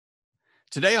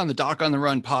Today on the Doc on the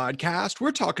Run podcast,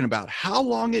 we're talking about how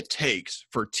long it takes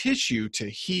for tissue to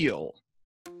heal.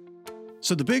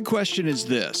 So the big question is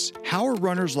this: how are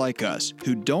runners like us,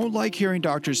 who don't like hearing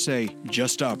doctors say,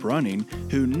 just stop running,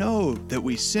 who know that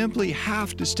we simply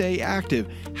have to stay active,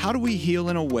 how do we heal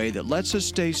in a way that lets us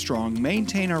stay strong,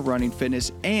 maintain our running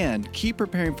fitness, and keep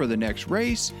preparing for the next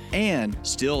race, and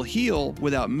still heal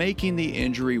without making the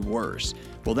injury worse?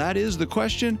 Well, that is the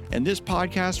question, and this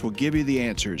podcast will give you the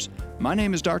answers. My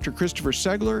name is Dr. Christopher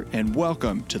Segler, and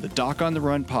welcome to the Doc on the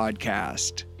Run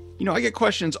podcast. You know, I get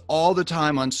questions all the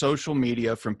time on social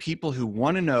media from people who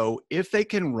want to know if they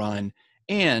can run,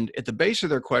 and at the base of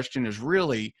their question is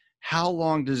really, how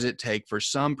long does it take for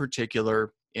some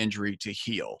particular injury to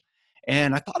heal?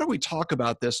 And I thought we'd talk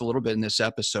about this a little bit in this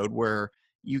episode, where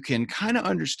you can kind of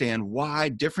understand why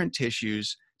different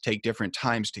tissues take different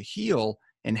times to heal,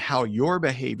 and how your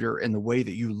behavior and the way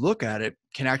that you look at it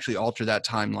can actually alter that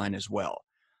timeline as well.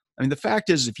 I mean, the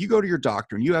fact is, if you go to your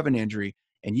doctor and you have an injury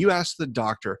and you ask the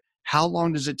doctor, how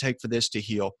long does it take for this to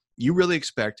heal? You really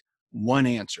expect one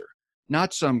answer,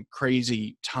 not some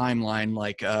crazy timeline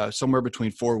like somewhere between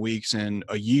 4 weeks and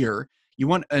a year. You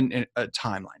want a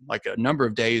timeline, like a number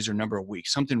of days or number of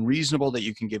weeks, something reasonable that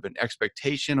you can give an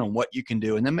expectation on what you can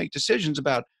do, and then make decisions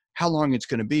about how long it's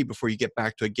going to be before you get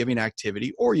back to a giving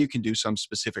activity, or you can do some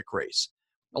specific race.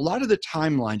 A lot of the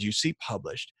timelines you see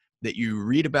published that you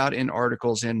read about in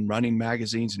articles in running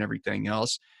magazines and everything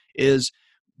else is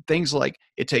things like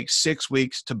it takes 6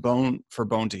 weeks for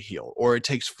bone to heal, or it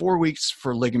takes 4 weeks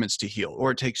for ligaments to heal,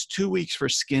 or it takes 2 weeks for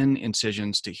skin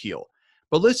incisions to heal.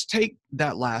 But let's take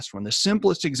that last one, the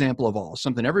simplest example of all,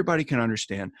 something everybody can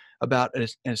understand about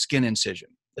a skin incision.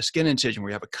 A skin incision where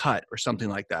you have a cut or something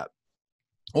like that.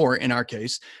 Or in our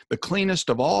case, the cleanest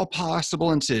of all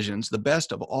possible incisions, the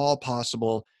best of all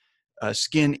possible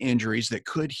skin injuries that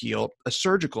could heal, a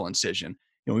surgical incision.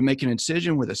 You know, we make an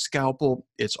incision with a scalpel.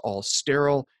 It's all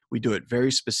sterile. We do it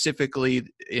very specifically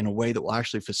in a way that will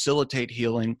actually facilitate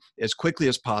healing as quickly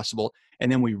as possible. And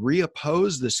then we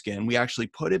reoppose the skin. We actually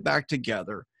put it back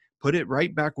together, put it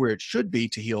right back where it should be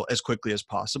to heal as quickly as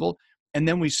possible. And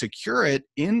then we secure it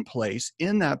in place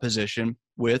in that position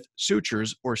with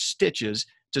sutures or stitches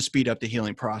to speed up the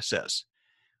healing process.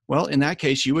 Well, in that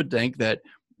case, you would think that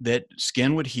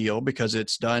skin would heal because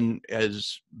it's done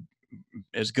as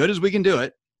good as we can do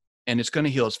it, and it's going to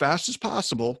heal as fast as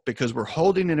possible because we're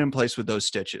holding it in place with those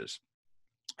stitches.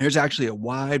 There's actually a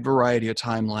wide variety of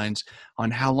timelines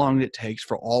on how long it takes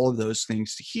for all of those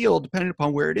things to heal, depending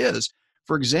upon where it is.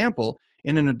 For example,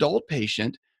 in an adult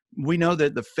patient, we know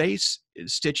that the face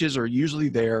stitches are usually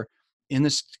there in the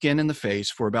skin in the face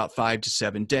for about 5 to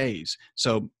 7 days.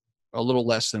 So a little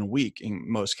less than a week in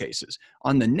most cases.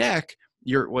 On the neck,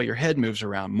 your head moves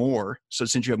around more. So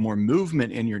since you have more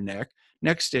movement in your neck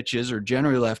stitches are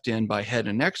generally left in by head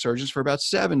and neck surgeons for about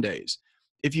 7 days.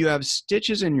 If you have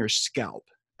stitches in your scalp,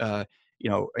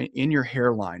 in your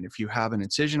hairline, if you have an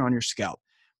incision on your scalp,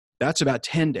 that's about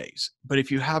 10 days. But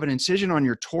if you have an incision on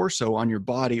your torso, on your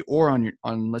body, or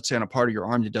on let's say on a part of your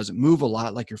arm that doesn't move a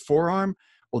lot, like your forearm,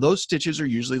 well, those stitches are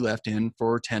usually left in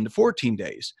for 10 to 14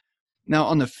 days. Now,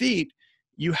 on the feet,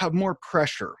 you have more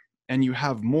pressure and you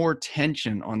have more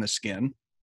tension on the skin,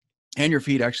 and your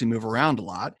feet actually move around a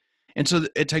lot. And so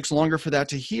it takes longer for that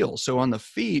to heal. So on the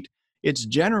feet, it's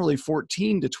generally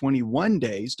 14 to 21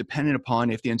 days, depending upon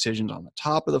if the incision's on the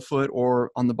top of the foot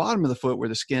or on the bottom of the foot where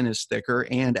the skin is thicker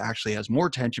and actually has more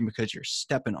tension because you're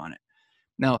stepping on it.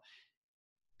 Now,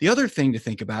 the other thing to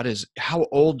think about is how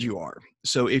old you are.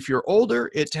 So if you're older,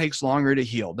 it takes longer to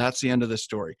heal. That's the end of the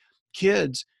story.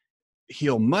 Kids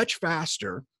heal much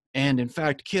faster. And in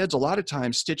fact, kids, a lot of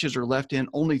times stitches are left in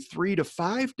only 3 to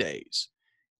 5 days.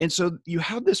 And so you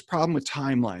have this problem with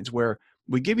timelines where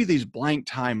we give you these blank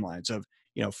timelines of,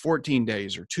 14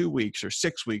 days or 2 weeks or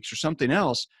 6 weeks or something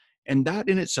else. And that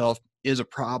in itself is a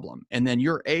problem. And then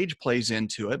your age plays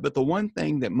into it. But the one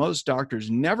thing that most doctors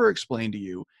never explain to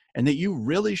you and that you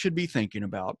really should be thinking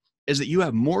about is that you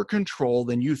have more control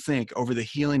than you think over the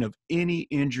healing of any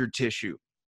injured tissue.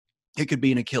 It could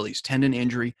be an Achilles tendon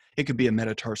injury. It could be a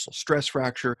metatarsal stress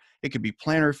fracture. It could be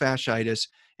plantar fasciitis.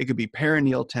 It could be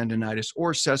peroneal tendonitis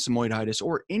or sesamoiditis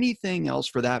or anything else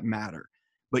for that matter.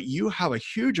 But you have a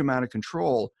huge amount of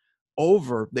control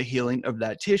over the healing of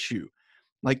that tissue.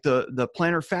 Like the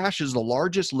plantar fascia is the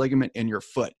largest ligament in your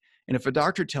foot. And if a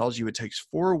doctor tells you it takes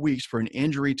 4 weeks for an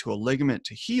injury to a ligament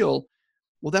to heal,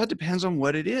 well, that depends on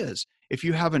what it is. If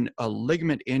you have a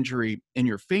ligament injury in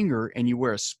your finger and you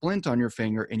wear a splint on your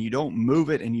finger and you don't move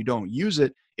it and you don't use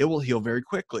it, it will heal very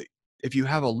quickly. If you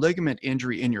have a ligament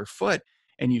injury in your foot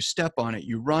and you step on it,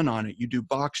 you run on it, you do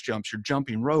box jumps, you're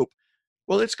jumping rope,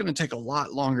 Well, it's going to take a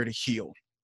lot longer to heal.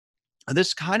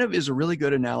 This kind of is a really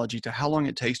good analogy to how long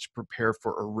it takes to prepare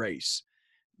for a race.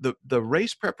 The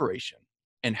race preparation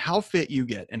and how fit you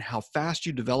get and how fast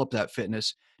you develop that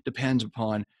fitness depends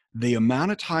upon the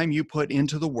amount of time you put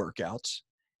into the workouts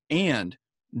and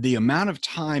the amount of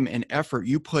time and effort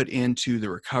you put into the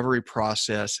recovery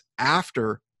process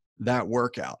after that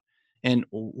workout. And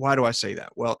why do I say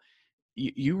that? Well,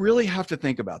 you really have to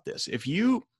think about this. If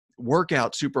you work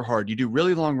out super hard, you do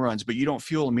really long runs, but you don't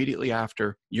fuel immediately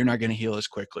after, you're not going to heal as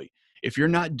quickly. If you're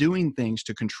not doing things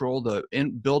to control the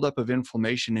buildup of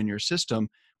inflammation in your system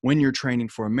when you're training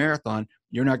for a marathon,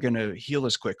 you're not going to heal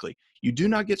as quickly. You do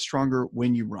not get stronger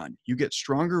when you run. You get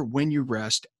stronger when you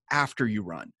rest after you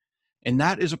run. And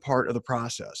that is a part of the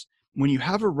process. When you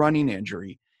have a running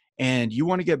injury and you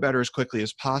want to get better as quickly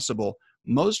as possible,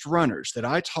 most runners that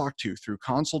I talk to through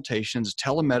consultations,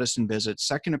 telemedicine visits,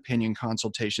 second opinion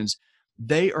consultations,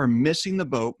 they are missing the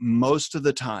boat most of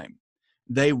the time.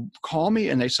 They call me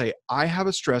and they say, I have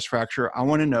a stress fracture. I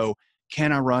want to know,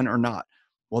 can I run or not?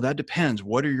 Well, that depends.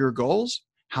 What are your goals?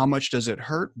 How much does it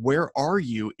hurt? Where are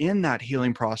you in that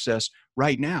healing process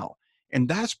right now? And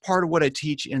that's part of what I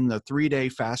teach in the 3-day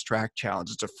Fast Track Challenge.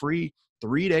 It's a free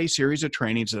 3-day series of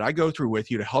trainings that I go through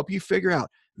with you to help you figure out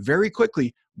very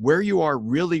quickly where you are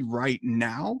really right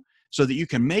now so that you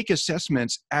can make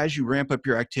assessments as you ramp up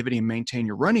your activity and maintain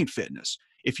your running fitness.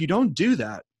 If you don't do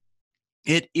that,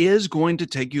 it is going to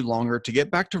take you longer to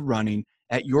get back to running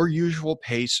at your usual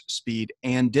pace, speed,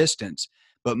 and distance.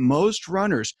 But most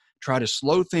runners try to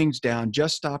slow things down,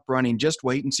 just stop running, just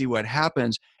wait and see what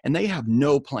happens, and they have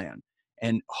no plan.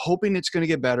 And hoping it's going to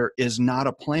get better is not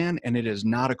a plan, and it is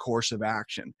not a course of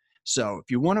action. So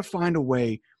if you want to find a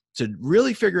way to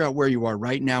really figure out where you are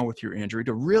right now with your injury,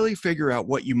 to really figure out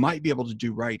what you might be able to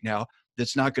do right now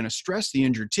that's not going to stress the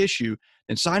injured tissue,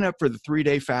 then sign up for the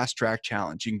 3-day Fast Track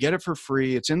Challenge. You can get it for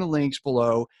free. It's in the links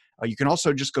below. You can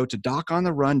also just go to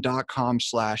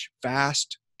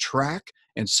docontherun.com/fasttrack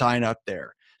and sign up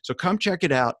there. So come check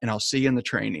it out, and I'll see you in the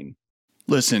training.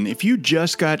 Listen, if you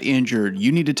just got injured,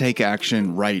 you need to take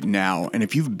action right now. And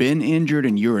if you've been injured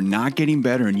and you are not getting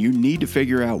better and you need to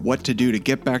figure out what to do to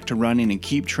get back to running and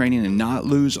keep training and not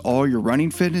lose all your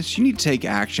running fitness, you need to take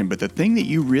action. But the thing that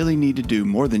you really need to do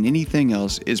more than anything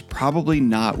else is probably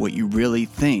not what you really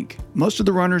think. Most of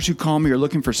the runners who call me are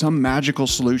looking for some magical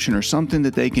solution or something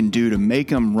that they can do to make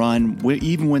them run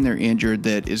even when they're injured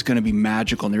that is going to be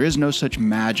magical. And there is no such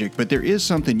magic, but there is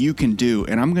something you can do,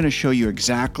 and I'm going to show you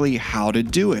exactly how to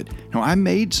do it. Now, I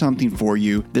made something for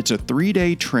you that's a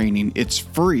 3-day training. It's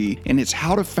free, and it's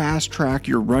how to fast track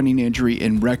your running injury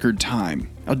in record time.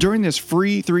 Now, during this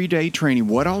free 3-day training,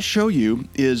 what I'll show you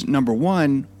is, number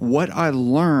one, what I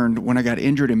learned when I got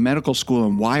injured in medical school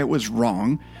and why it was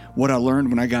wrong. What I learned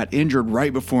when I got injured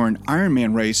right before an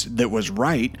Ironman race that was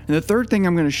right. And the third thing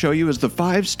I'm going to show you is the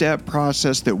 5-step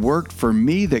process that worked for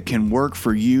me that can work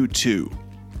for you too.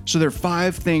 So there are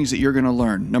 5 things that you're going to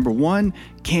learn. Number 1,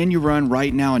 can you run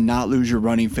right now and not lose your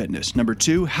running fitness? Number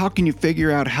 2, how can you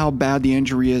figure out how bad the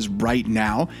injury is right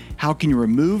now? How can you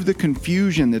remove the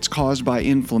confusion that's caused by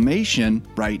inflammation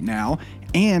right now?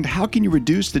 And how can you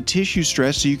reduce the tissue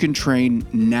stress so you can train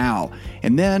now?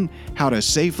 And then how to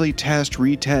safely test,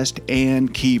 retest,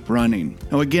 and keep running.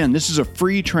 Now again, this is a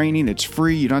free training. It's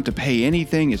free. You don't have to pay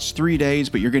anything. It's 3 days,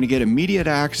 but you're going to get immediate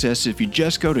access if you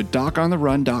just go to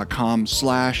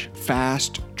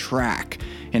docontherun.com/fasttrack.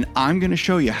 And I'm going to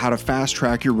show you how to fast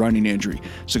track your running injury.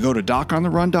 So go to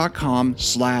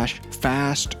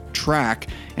docontherun.com/fasttrack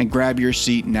and grab your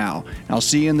seat now. I'll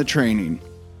see you in the training.